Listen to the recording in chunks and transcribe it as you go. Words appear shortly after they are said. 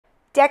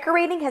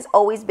Decorating has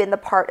always been the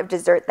part of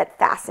dessert that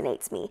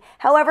fascinates me.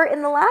 However,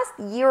 in the last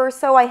year or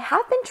so, I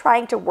have been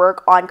trying to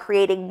work on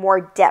creating more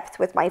depth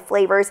with my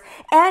flavors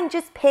and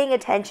just paying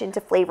attention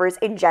to flavors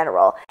in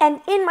general.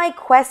 And in my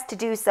quest to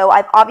do so,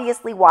 I've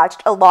obviously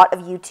watched a lot of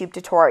YouTube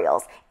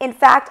tutorials. In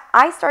fact,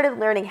 I started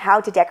learning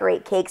how to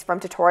decorate cakes from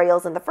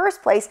tutorials in the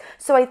first place,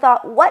 so I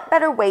thought, what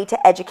better way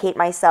to educate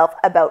myself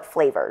about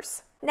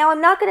flavors? Now,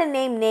 I'm not going to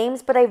name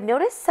names, but I've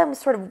noticed some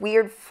sort of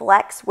weird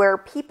flex where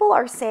people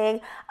are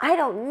saying, I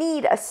don't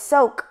need a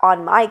soak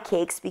on my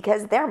cakes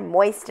because they're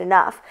moist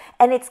enough.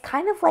 And it's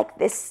kind of like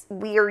this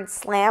weird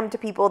slam to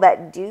people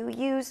that do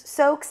use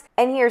soaks.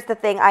 And here's the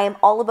thing, I am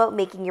all about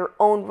making your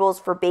own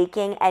rules for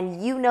baking,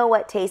 and you know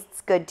what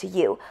tastes good to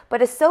you.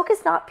 But a soak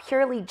is not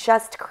purely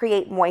just to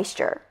create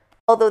moisture.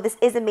 Although this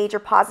is a major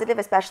positive,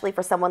 especially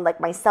for someone like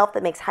myself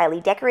that makes highly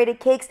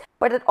decorated cakes,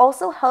 but it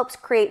also helps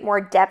create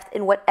more depth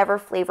in whatever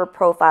flavor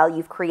profile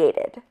you've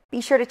created. Be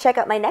sure to check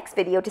out my next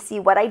video to see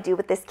what I do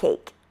with this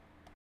cake.